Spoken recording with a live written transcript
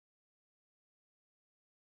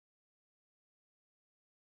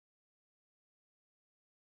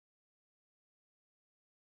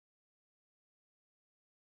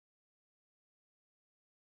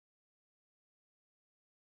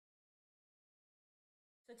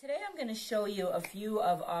So today I'm going to show you a few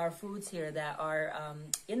of our foods here that are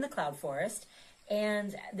in the cloud forest,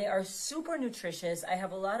 and they are super nutritious. I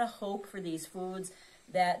have a lot of hope for these foods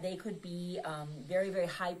that they could be very, very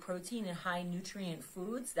high protein and high nutrient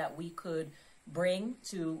foods that we could bring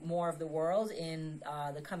to more of the world in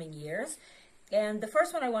the coming years. And the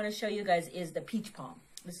first one I want to show you guys is the peach palm.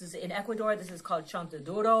 This is in Ecuador. This is called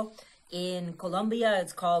chontaduro. In Colombia,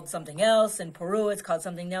 it's called something else. In Peru, it's called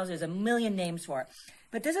something else. There's a million names for it.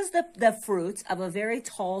 But this is the fruit of a very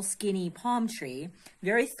tall, skinny palm tree,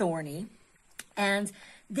 very thorny. And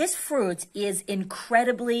this fruit is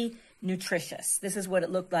incredibly nutritious. This is what it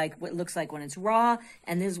looks like when it's raw,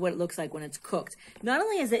 and this is what it looks like when it's cooked. Not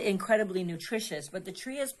only is it incredibly nutritious, but the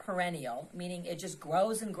tree is perennial, meaning it just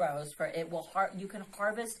grows and grows. You can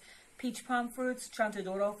harvest peach palm fruits,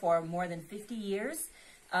 chontaduro, for more than 50 years.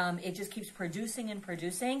 It just keeps producing and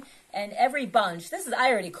producing. And every bunch, I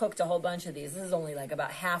already cooked a whole bunch of these. This is only like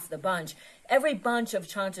about half the bunch. Every bunch of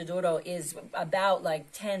chontaduro is about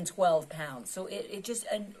like 10, 12 pounds. So it just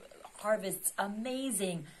harvests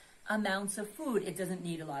amazing amounts of food. It doesn't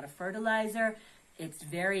need a lot of fertilizer. It's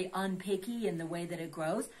very unpicky in the way that it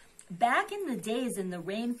grows. Back in the days in the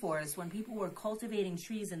rainforest, when people were cultivating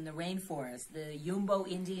trees in the rainforest, the Yumbo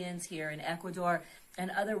Indians here in Ecuador and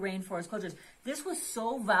other rainforest cultures, this was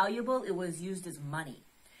so valuable, it was used as money.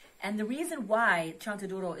 And the reason why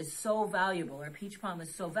chontaduro is so valuable, or peach palm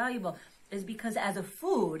is so valuable, is because as a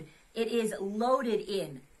food, it is loaded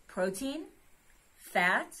in protein,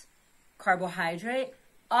 fat, carbohydrate,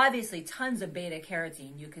 obviously tons of beta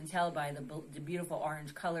carotene. You can tell by the beautiful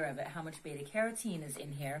orange color of it how much beta carotene is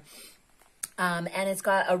in here. And it's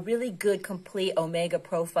got a really good, complete omega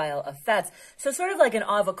profile of fats. So sort of like an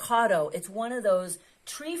avocado, it's one of those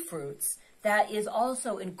tree fruits that is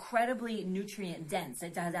also incredibly nutrient dense.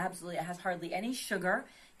 It has hardly any sugar.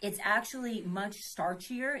 It's actually much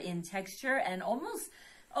starchier in texture and almost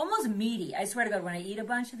meaty. I swear to God, when I eat a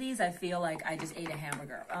bunch of these, I feel like I just ate a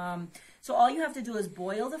hamburger. So all you have to do is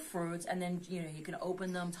boil the fruits, and then you can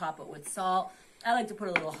open them, top it with salt. I like to put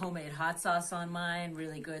a little homemade hot sauce on mine.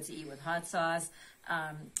 Really good to eat with hot sauce.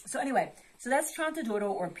 So anyway, so that's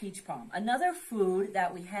chontaduro or peach palm. Another food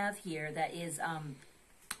that we have here that is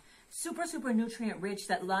super, super nutrient rich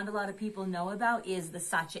that not a lot of people know about is the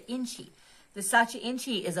Sacha Inchi. The Sacha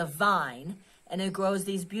Inchi is a vine, and it grows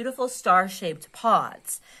these beautiful star-shaped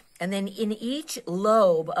pods. And then in each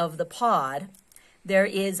lobe of the pod, there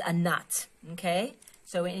is a nut, okay?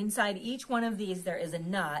 So inside each one of these, there is a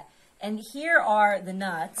nut. And here are the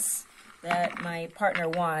nuts that my partner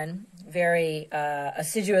won very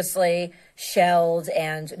assiduously shelled.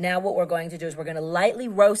 And now what we're going to do is we're going to lightly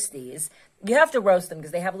roast these. You have to roast them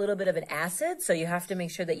because they have a little bit of an acid. So you have to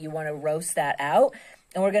make sure that you want to roast that out.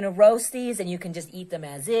 And we're going to roast these, and you can just eat them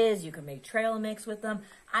as is. You can make trail mix with them.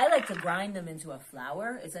 I like to grind them into a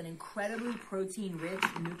flour. It's an incredibly protein-rich,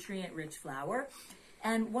 nutrient-rich flour.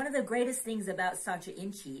 And one of the greatest things about Sacha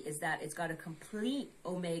Inchi is that it's got a complete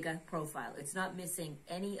omega profile. It's not missing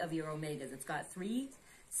any of your omegas. It's got 3,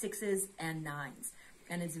 6s, and 9s.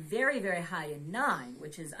 And it's very, very high in 9,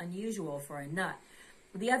 which is unusual for a nut.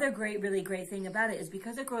 The other really great thing about it is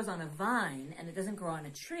because it grows on a vine and it doesn't grow on a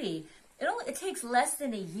tree, it takes less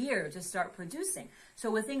than a year to start producing.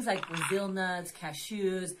 So with things like Brazil nuts,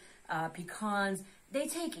 cashews, pecans, they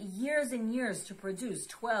take years and years to produce,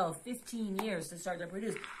 12, 15 years to start to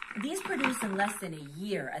produce. These produce in less than a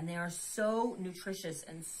year, and they are so nutritious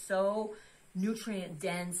and so nutrient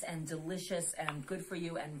dense and delicious and good for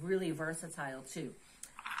you and really versatile too.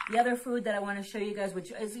 The other food that I want to show you guys,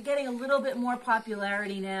 which is getting a little bit more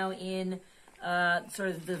popularity now in sort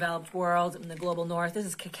of the developed world, in the global north, this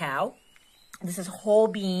is cacao. This is whole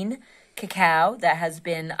bean cacao that has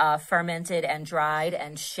been fermented and dried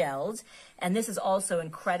and shelled. And this is also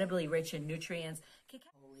incredibly rich in nutrients. Cacao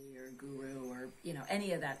or guru or,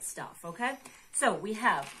 any of that stuff, okay? So we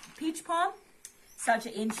have peach palm,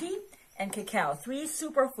 Sacha Inchi, and cacao. 3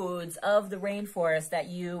 superfoods of the rainforest that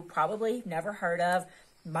you probably never heard of,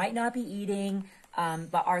 might not be eating,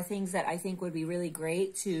 but are things that I think would be really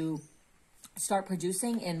great to start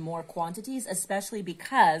producing in more quantities, especially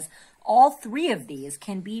because all 3 of these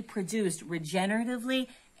can be produced regeneratively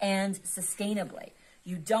and sustainably.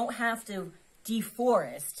 You don't have to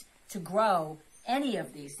deforest to grow any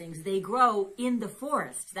of these things. They grow in the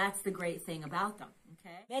forest. That's the great thing about them.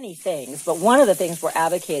 Okay? Many things, but one of the things we're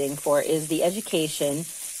advocating for is the education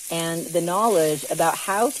and the knowledge about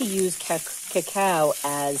how to use cacao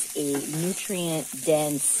as a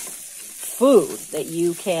nutrient-dense food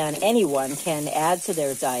that anyone can add to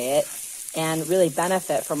their diet and really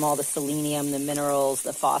benefit from all the selenium, the minerals,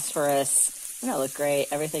 the phosphorus. Look great,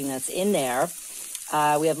 everything that's in there.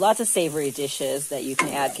 We have lots of savory dishes that you can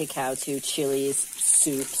add cacao to, chilies,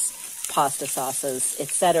 soups, pasta sauces,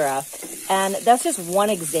 etc. And that's just one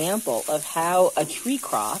example of how a tree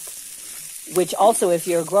crop, which also, if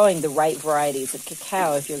you're growing the right varieties of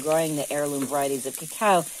cacao, if you're growing the heirloom varieties of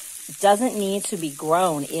cacao, doesn't need to be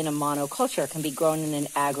grown in a monoculture. It can be grown in an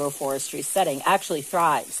agroforestry setting, actually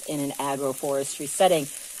thrives in an agroforestry setting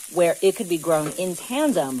where it could be grown in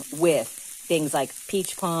tandem with things like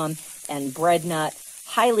peach palm and breadnut,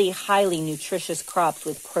 highly nutritious crops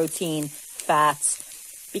with protein, fats,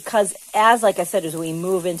 because like I said, as we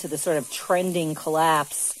move into the sort of trending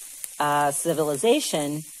collapse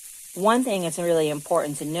civilization, one thing that's really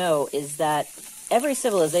important to know is that every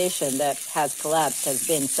civilization that has collapsed has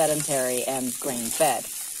been sedentary and grain-fed,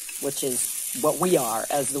 which is what we are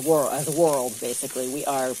as the world, basically. We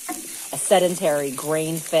are a sedentary,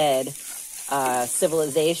 grain-fed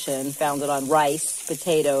civilization founded on rice,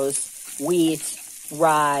 potatoes, wheat,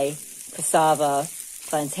 rye, cassava,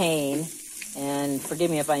 plantain, and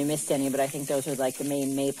forgive me if I missed any, but I think those are like the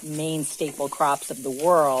main staple crops of the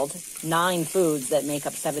world, 9 foods that make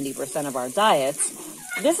up 70% of our diets.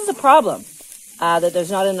 This is a problem, that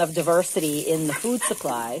there's not enough diversity in the food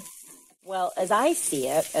supply. Well, as I see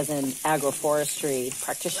it, as an agroforestry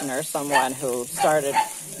practitioner, someone who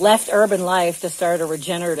left urban life to start a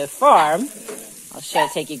regenerative farm, I'll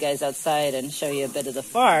take you guys outside and show you a bit of the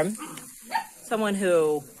farm. Someone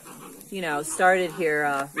who, started here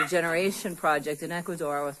a regeneration project in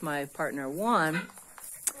Ecuador with my partner Juan,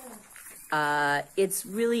 it's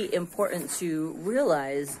really important to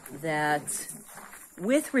realize that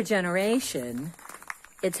with regeneration,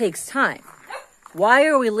 it takes time. Why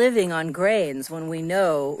are we living on grains when we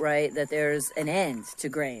know, right, that there's an end to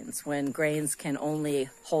grains, when grains can only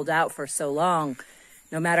hold out for so long?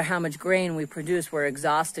 No matter how much grain we produce, we're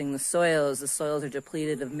exhausting the soils are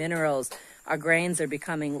depleted of minerals, our grains are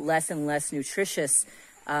becoming less and less nutritious,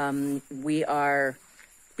 we are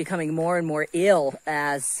becoming more and more ill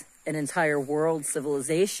as an entire world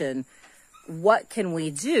civilization. What can we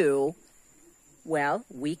do? Well,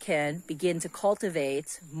 we can begin to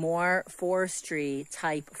cultivate more forestry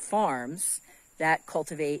type farms that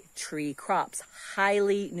cultivate tree crops,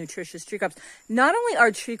 highly nutritious tree crops. Not only are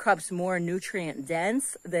tree crops more nutrient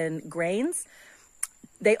dense than grains,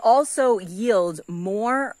 they also yield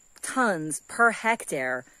more tons per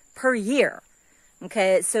hectare per year.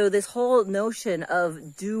 Okay, so this whole notion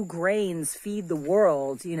of do grains feed the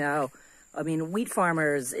world, wheat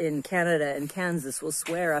farmers in Canada and Kansas will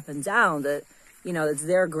swear up and down that it's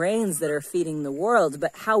their grains that are feeding the world,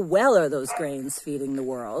 but how well are those grains feeding the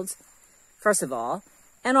world, first of all?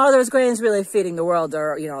 And are those grains really feeding the world?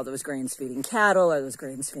 Or, are those grains feeding cattle? Are those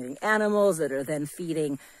grains feeding animals that are then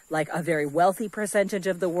feeding like a very wealthy percentage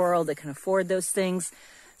of the world that can afford those things?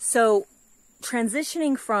 So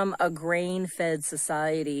transitioning from a grain-fed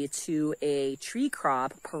society to a tree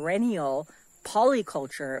crop, perennial,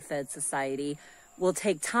 polyculture-fed society will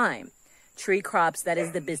take time. Tree crops, that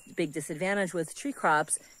is the big disadvantage with tree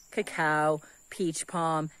crops: cacao, peach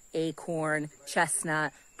palm, acorn,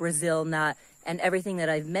 chestnut, Brazil nut, and everything that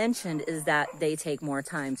I've mentioned is that they take more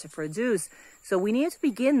time to produce. So we need to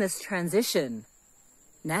begin this transition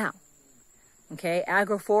now. Okay,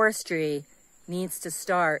 agroforestry needs to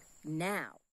start now.